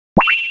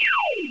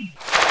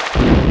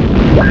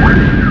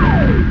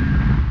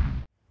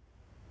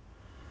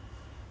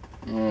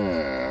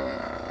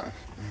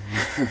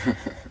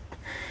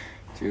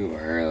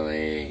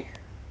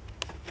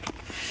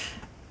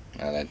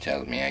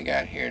tells me I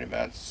got here at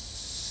about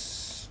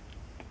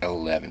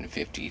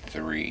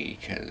 11:53,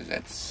 because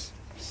that's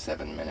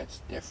 7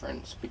 minutes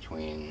difference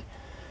between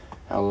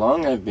how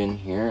long I've been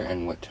here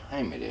and what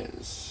time it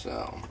is.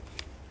 So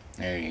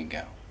there you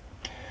go.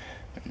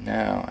 But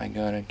now I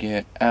gotta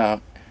get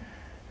out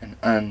and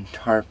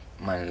untarp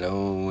my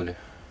load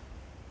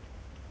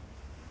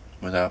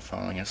without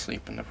falling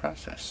asleep in the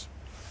process.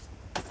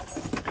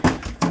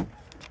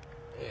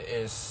 It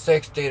is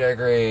 60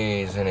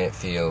 degrees and it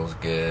feels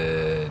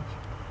good.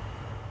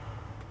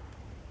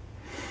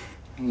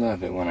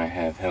 Love it when I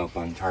have help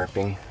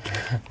untarping.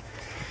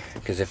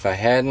 Because if I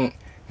hadn't,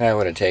 that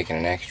would have taken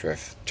an extra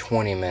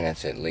 20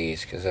 minutes at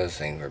least, because those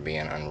things were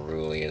being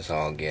unruly as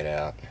all get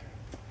out.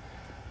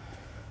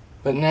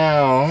 But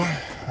now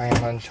I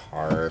am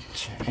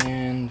untarped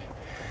and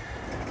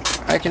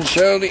I can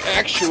show the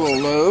actual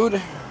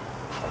load.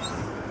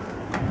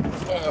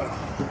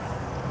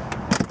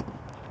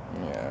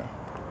 Yeah.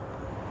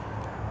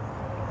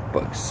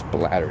 Bug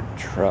splattered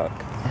truck.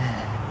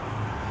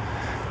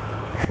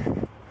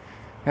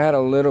 Had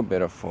a little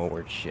bit of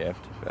forward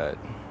shift, but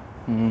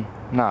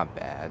not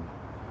bad.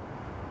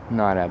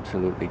 Not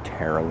absolutely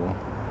terrible.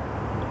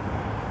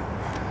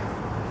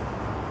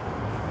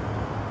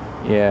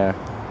 Yeah,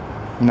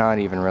 not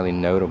even really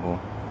notable.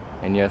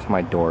 And yes,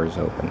 my door is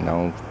open.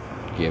 Don't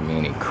give me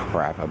any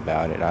crap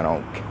about it. I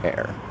don't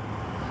care.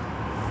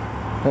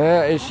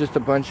 It's just a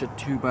bunch of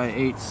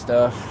 2x8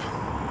 stuff.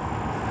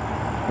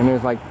 And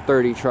there's like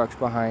 30 trucks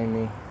behind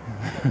me.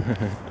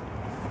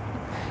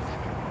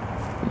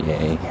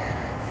 Yay.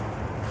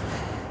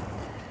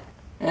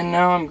 And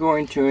now I'm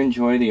going to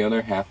enjoy the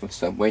other half of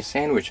Subway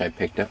sandwich I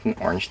picked up in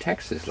Orange,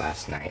 Texas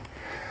last night.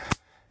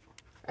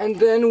 And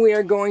then we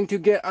are going to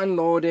get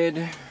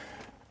unloaded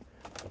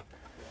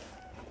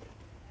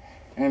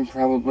and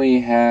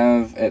probably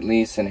have at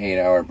least an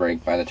 8-hour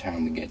break by the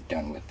time we get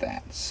done with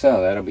that.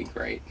 So that'll be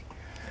great.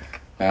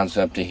 Bounce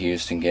up to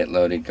Houston, get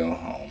loaded, go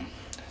home.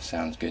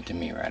 Sounds good to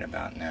me right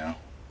about now.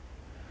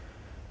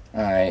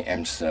 I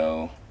am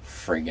so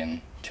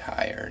friggin'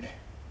 tired.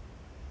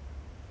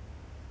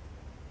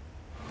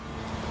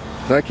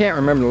 So I can't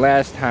remember the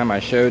last time I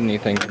showed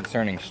anything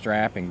concerning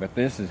strapping, but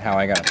this is how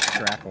I got a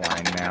strap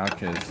line now,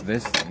 because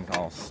this thing's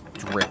all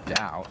stripped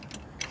out.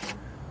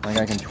 Like,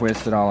 I can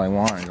twist it all I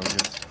want, it'll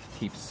just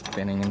keep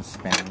spinning and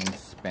spinning and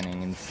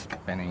spinning and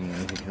spinning,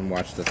 and you can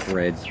watch the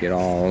threads get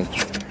all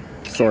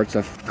sorts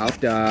of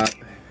puffed up.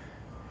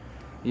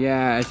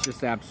 Yeah, it's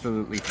just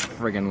absolutely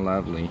friggin'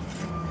 lovely.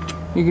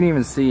 You can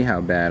even see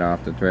how bad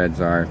off the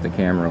threads are if the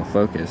camera will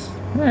focus.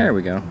 There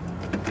we go.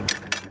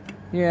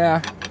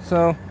 Yeah,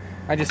 so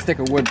I just stick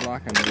a wood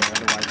block under there,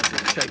 otherwise it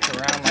just shakes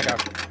around like a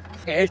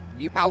fish,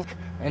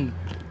 and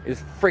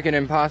is freaking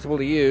impossible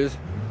to use.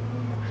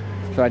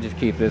 So I just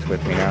keep this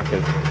with me now,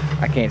 because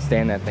I can't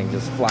stand that thing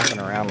just flopping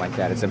around like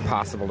that. It's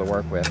impossible to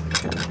work with.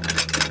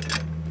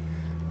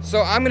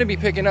 So I'm going to be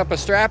picking up a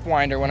strap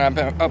winder when I'm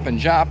up in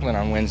Joplin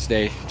on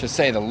Wednesday, to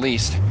say the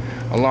least,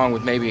 along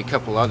with maybe a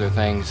couple other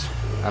things.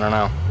 I don't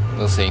know.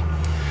 We'll see.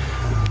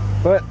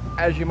 But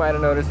as you might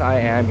have noticed, I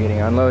am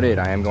getting unloaded.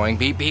 I am going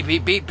beep, beep,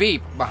 beep, beep,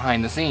 beep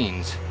behind the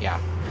scenes. Yeah.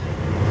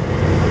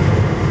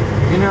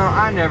 You know,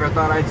 I never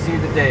thought I'd see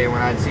the day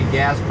when I'd see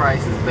gas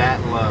prices that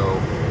low.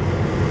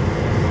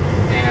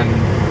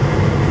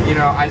 And, you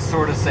know, I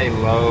sort of say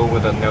low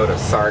with a note of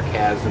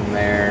sarcasm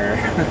there.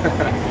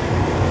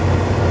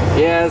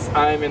 Yes,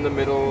 I'm in the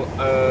middle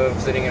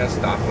of sitting in a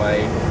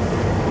stoplight.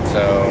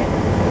 So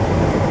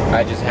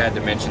I just had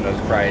to mention those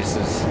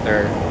prices.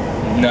 They're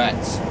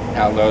nuts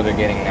how low they're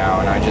getting now,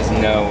 and I just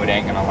know it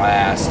ain't gonna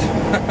last.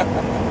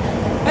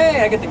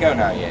 Hey, I get to go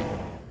now, yay.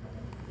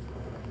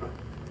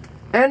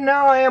 And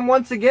now I am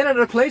once again at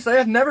a place I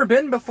have never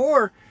been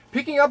before,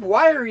 picking up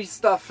wiry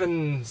stuff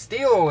and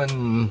steel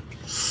and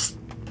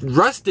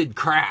rusted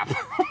crap.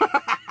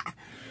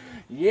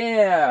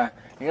 Yeah,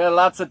 you got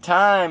lots of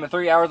time,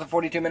 3 hours and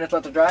 42 minutes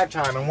left of drive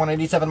time and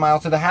 187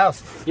 miles to the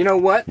house. You know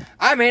what?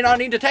 I may not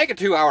need to take a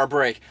 2-hour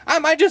break. I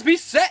might just be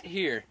set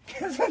here.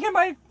 Because look at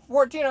my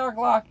 14-hour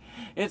clock.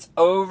 It's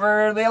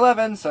over the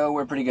 11, so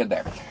we're pretty good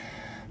there.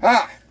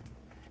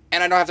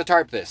 And I don't have to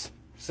tarp this.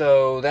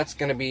 So that's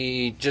going to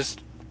be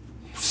just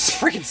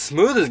freaking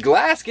smooth as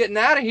glass getting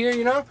out of here,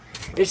 you know?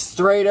 It's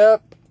straight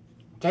up.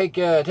 Take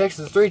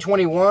Texas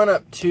 321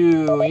 up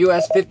to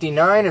US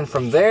 59, and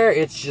from there,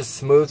 it's just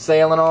smooth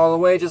sailing all the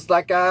way, just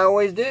like I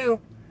always do.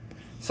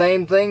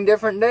 Same thing,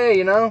 different day,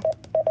 you know?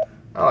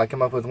 Oh, I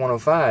come up with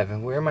 105,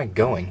 and where am I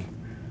going?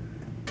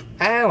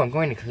 Oh, I'm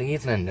going to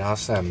Cleveland.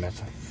 Awesome.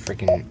 That's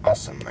freaking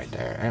awesome right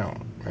there. I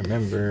don't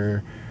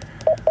remember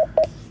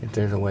if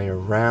there's a way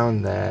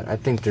around that. I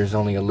think there's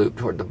only a loop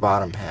toward the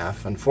bottom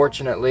half,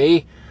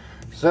 unfortunately.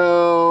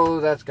 So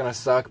that's gonna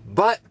suck,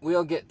 but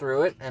we'll get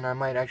through it, and I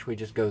might actually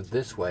just go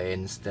this way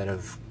instead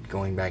of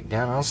going back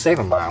down. I'll save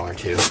a mile or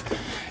two.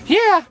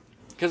 Yeah,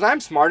 because I'm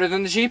smarter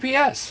than the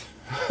GPS.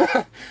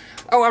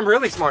 Oh, I'm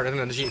really smarter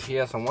than the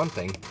GPS on one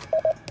thing.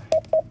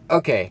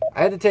 Okay,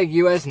 I had to take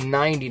US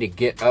 90 to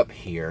get up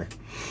here,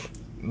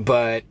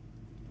 but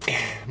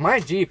my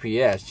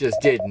GPS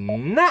just did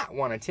not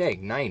want to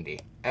take 90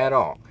 at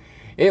all.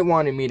 It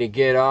wanted me to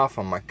get off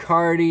on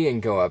McCarty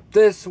and go up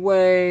this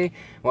way.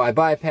 Well, I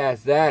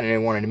bypassed that, and it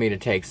wanted me to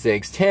take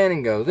 610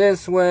 and go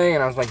this way,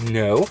 and I was like,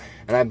 no.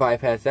 And I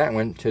bypassed that and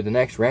went to the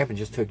next ramp and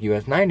just took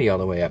US 90 all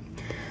the way up.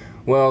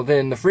 Well,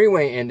 then the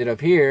freeway ended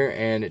up here,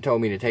 and it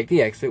told me to take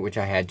the exit, which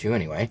I had to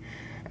anyway.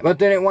 But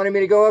then it wanted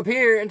me to go up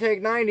here and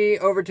take 90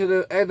 over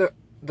to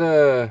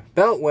the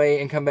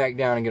Beltway and come back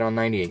down and get on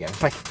 90 again.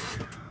 It's like,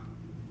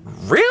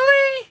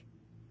 really?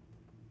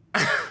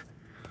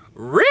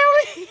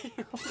 Really?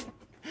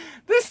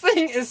 This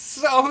thing is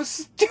so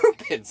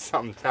stupid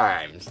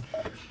sometimes.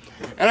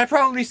 And I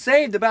probably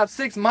saved about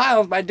 6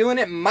 miles by doing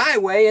it my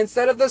way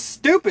instead of the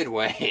stupid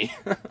way.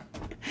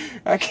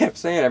 I kept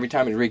saying every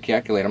time it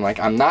recalculate, I'm like,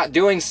 I'm not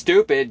doing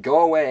stupid,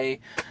 go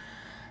away.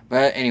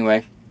 But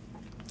anyway,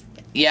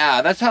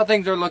 yeah, that's how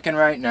things are looking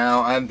right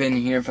now. I've been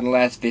here for the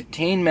last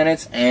 15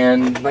 minutes,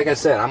 and like I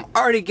said, I'm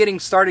already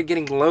started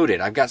getting loaded.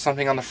 I've got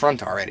something on the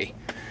front already,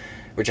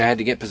 which I had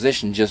to get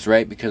positioned just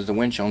right because the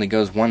winch only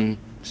goes one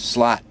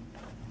slot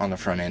on the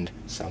front end.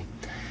 So,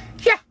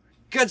 yeah,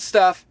 good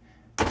stuff.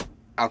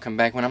 I'll come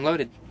back when I'm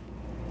loaded.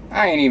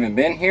 I ain't even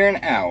been here an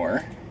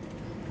hour.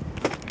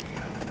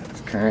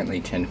 It's currently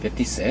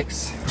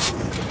 10:56,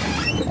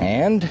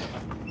 and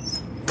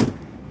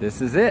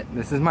this is it.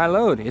 This is my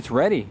load. It's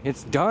ready.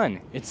 It's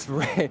done. It's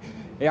ready.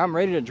 I'm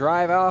ready to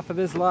drive off of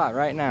this lot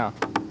right now.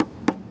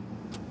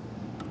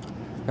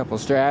 A couple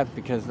straps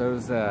because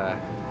those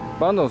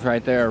bundles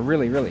right there are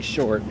really, really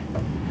short.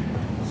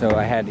 So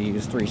I had to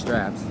use 3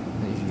 straps.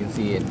 As you can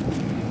see, it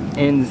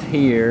ends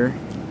here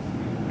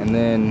and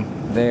then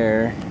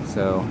there.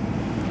 So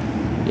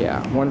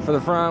yeah, one for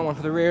the front, one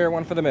for the rear,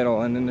 one for the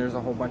middle, and then there's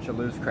a whole bunch of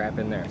loose crap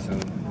in there. So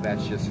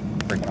that's just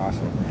freaking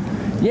awesome.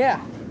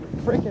 Yeah,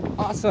 freaking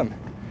awesome.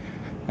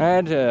 I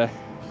had to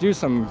do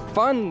some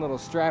fun little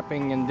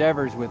strapping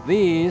endeavors with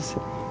these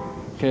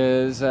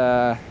because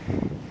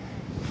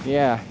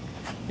yeah,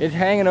 it's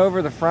hanging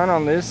over the front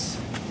on this,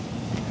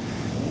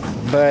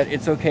 but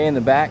it's okay in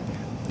the back.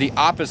 The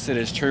opposite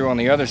is true on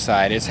the other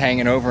side. It's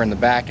hanging over in the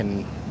back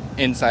and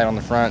inside on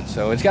the front,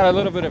 so it's got a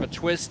little bit of a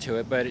twist to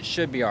it, but it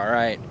should be all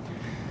right.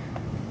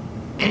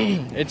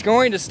 It's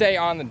going to stay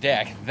on the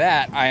deck,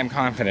 that I am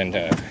confident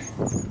of.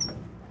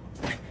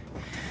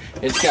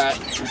 It's got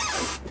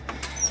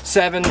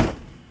 7. How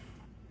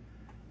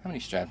many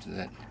straps is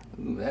that?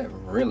 Ooh, that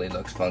really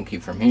looks funky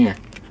from here.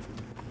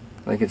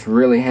 Like it's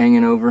really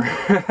hanging over.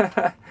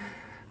 I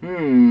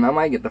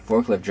might get the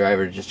forklift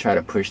driver to just try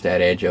to push that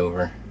edge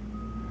over.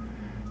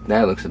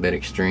 That looks a bit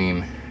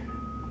extreme.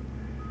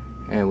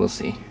 Yeah, we'll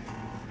see.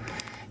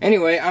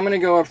 Anyway, I'm gonna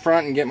go up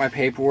front and get my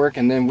paperwork,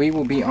 and then we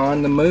will be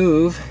on the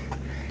move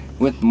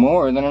with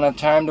more than enough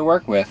time to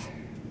work with.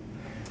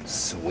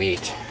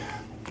 Sweet.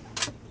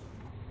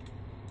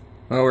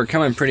 Well, we're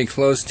coming pretty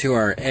close to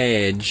our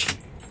edge,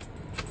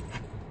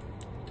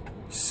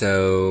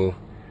 so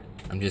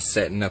I'm just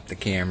setting up the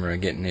camera,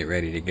 getting it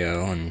ready to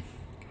go, and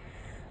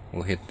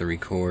we'll hit the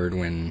record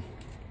when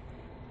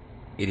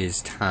it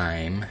is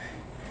time.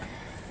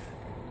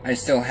 I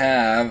still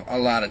have a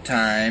lot of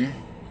time,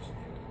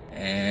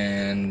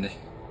 and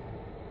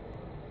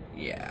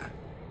yeah,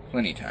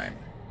 plenty of time.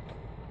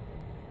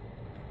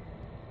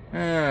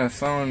 The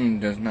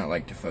phone does not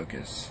like to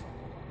focus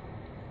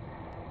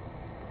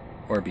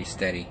or be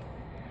steady.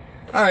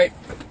 Alright,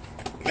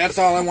 that's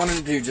all I wanted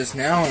to do just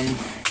now,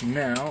 and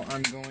now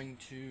I'm going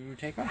to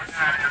take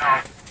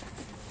off.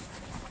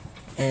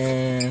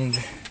 And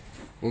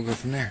we'll go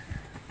from there.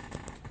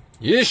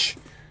 Yeesh!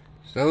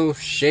 So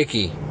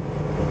shaky.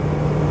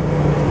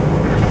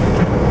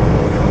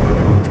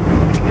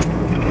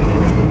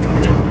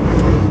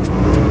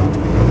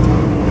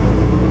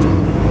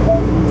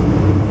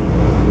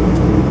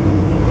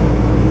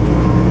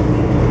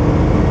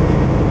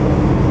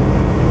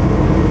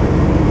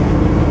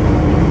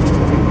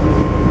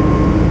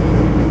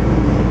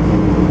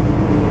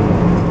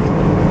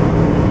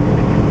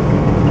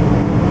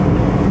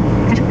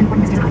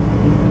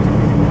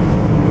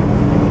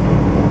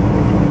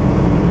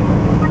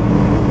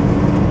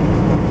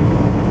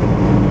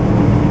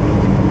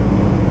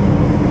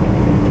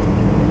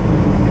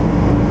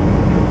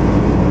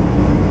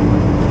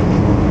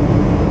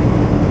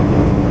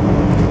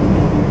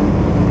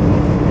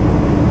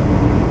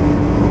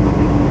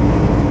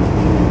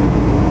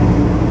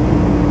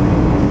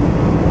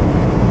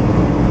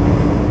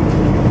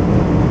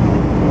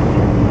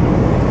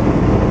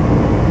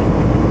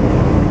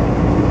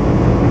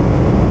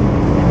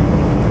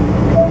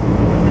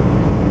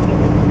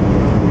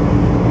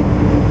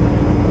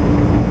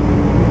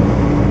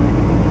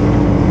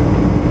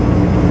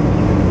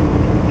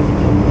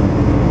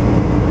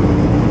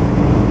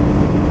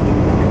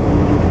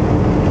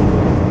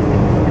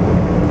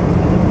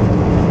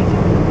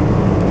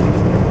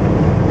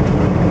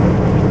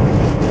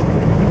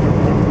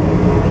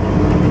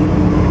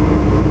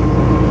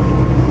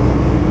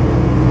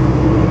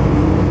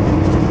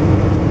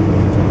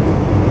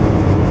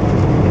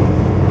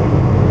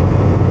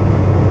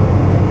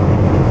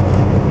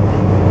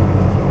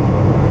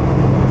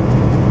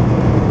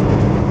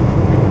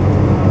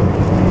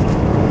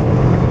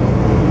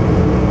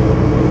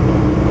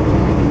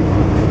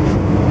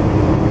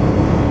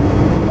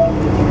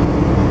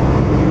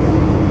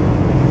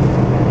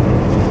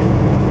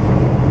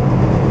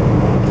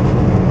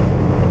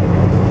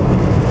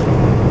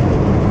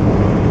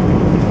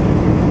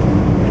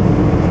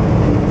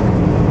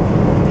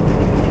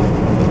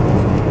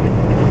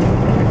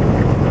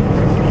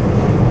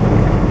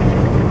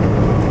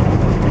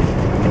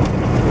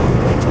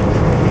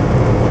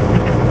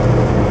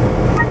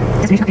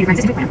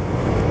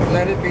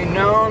 Let it be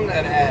known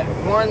that at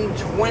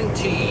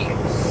 1:20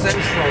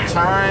 Central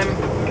Time,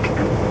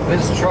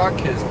 this truck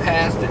has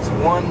passed its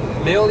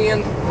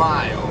 1,000,000th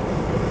mile.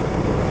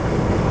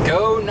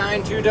 Go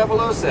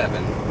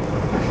 92007.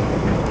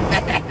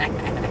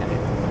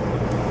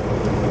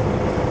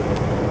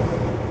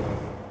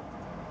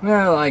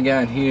 Well, I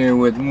got here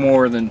with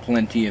more than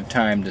plenty of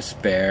time to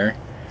spare,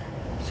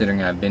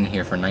 considering I've been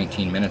here for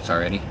 19 minutes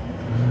already.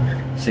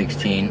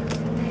 16.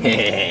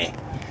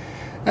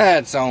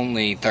 That's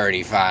only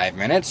 35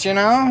 minutes, you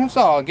know? It's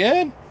all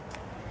good.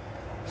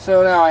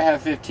 So now I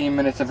have 15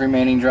 minutes of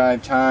remaining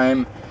drive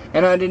time,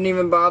 and I didn't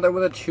even bother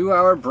with a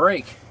 2-hour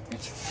break.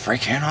 It's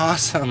freaking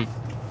awesome.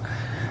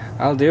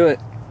 I'll do it.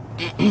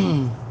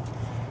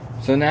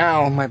 So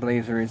now my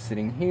Blazer is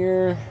sitting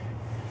here,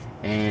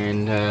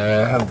 and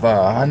I have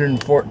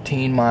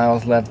 114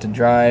 miles left to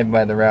drive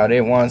by the route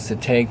it wants to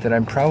take that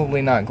I'm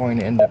probably not going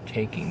to end up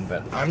taking,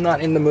 but I'm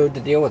not in the mood to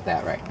deal with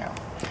that right now.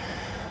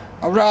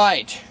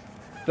 Alright,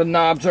 the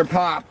knobs are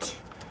popped.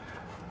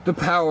 The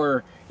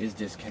power is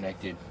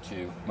disconnected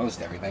to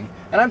most everything,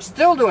 and I'm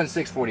still doing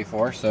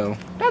 644, so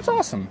that's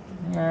awesome.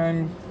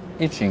 I'm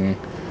itching.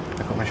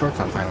 I put my shorts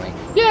on finally.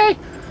 Yay!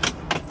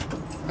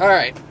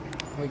 Alright,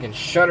 we can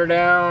shut her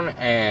down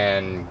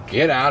and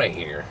get out of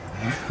here.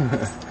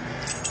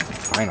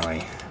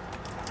 Finally.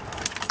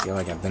 I feel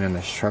like I've been in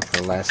this truck for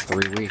the last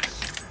 3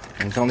 weeks,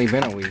 and it's only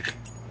been a week.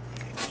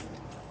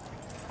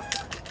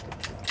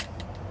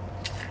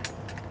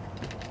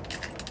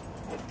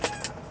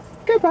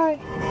 Goodbye.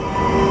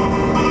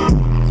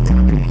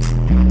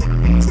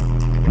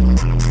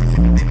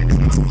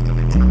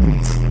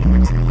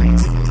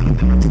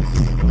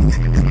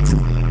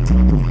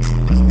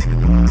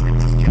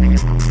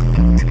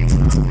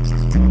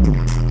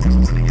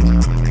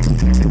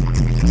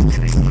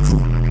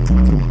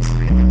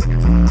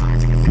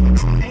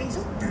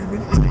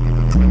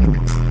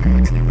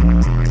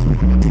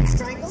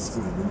 Strangle?